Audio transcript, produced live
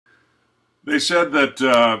They said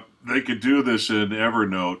that they could do this in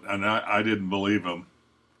Evernote, and I didn't believe them.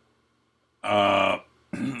 Uh,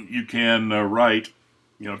 you can write,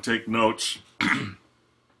 take notes in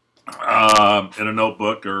a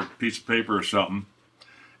notebook or a piece of paper or something,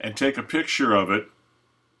 and take a picture of it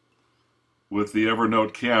with the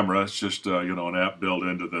Evernote camera. It's just an app built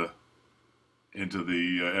into the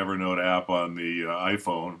Evernote app on the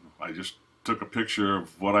iPhone. I just took a picture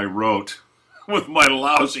of what I wrote with my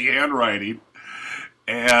lousy handwriting,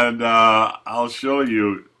 and I'll show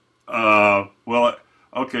you. Well,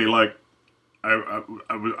 okay, like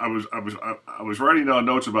I was writing down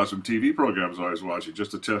notes about some TV programs I was watching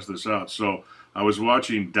just to test this out. So I was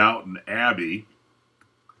watching Downton Abbey.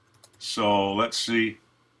 So let's see.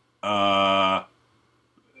 Uh,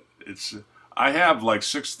 it's I have like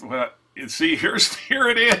six. Well, see, here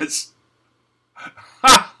it is.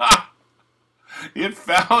 It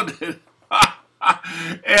found it,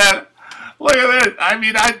 and look at it. I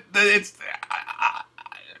mean,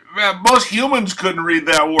 man, most humans couldn't read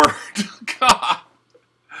that word. God.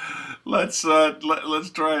 Let's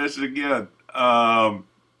try this again. All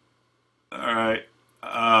right.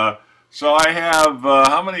 So I have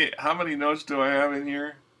how many notes do I have in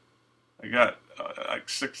here? I got like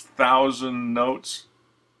 6,000 notes.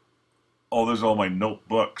 Oh, there's all my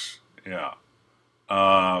notebooks. Yeah.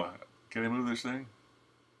 Uh, can I move this thing?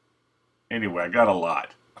 Anyway, I got a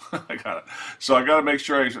lot. I got it. So I got to make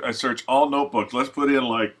sure I search all notebooks. Let's put in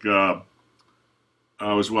like I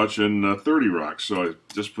was watching 30 Rock, so I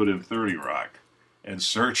just put in 30 Rock and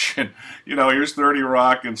search. And here's 30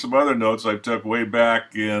 Rock and some other notes I took way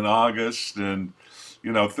back in August, and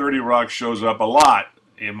 30 Rock shows up a lot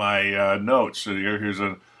in my notes. So here's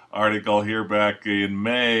an article here back in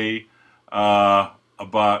May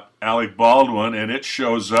about Alec Baldwin, and it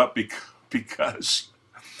shows up because.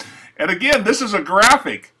 And again, this is a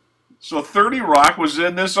graphic. So 30 Rock was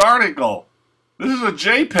in this article. This is a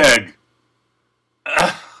JPEG.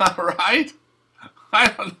 Right? I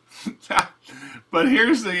don't, but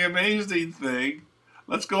here's the amazing thing.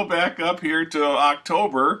 Let's go back up here to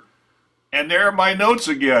October, and there are my notes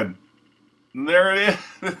again. And there it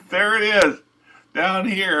is. There it is. Down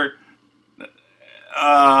here,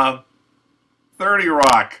 30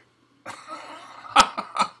 Rock.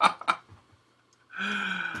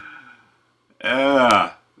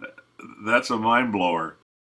 Yeah, that's a mind blower.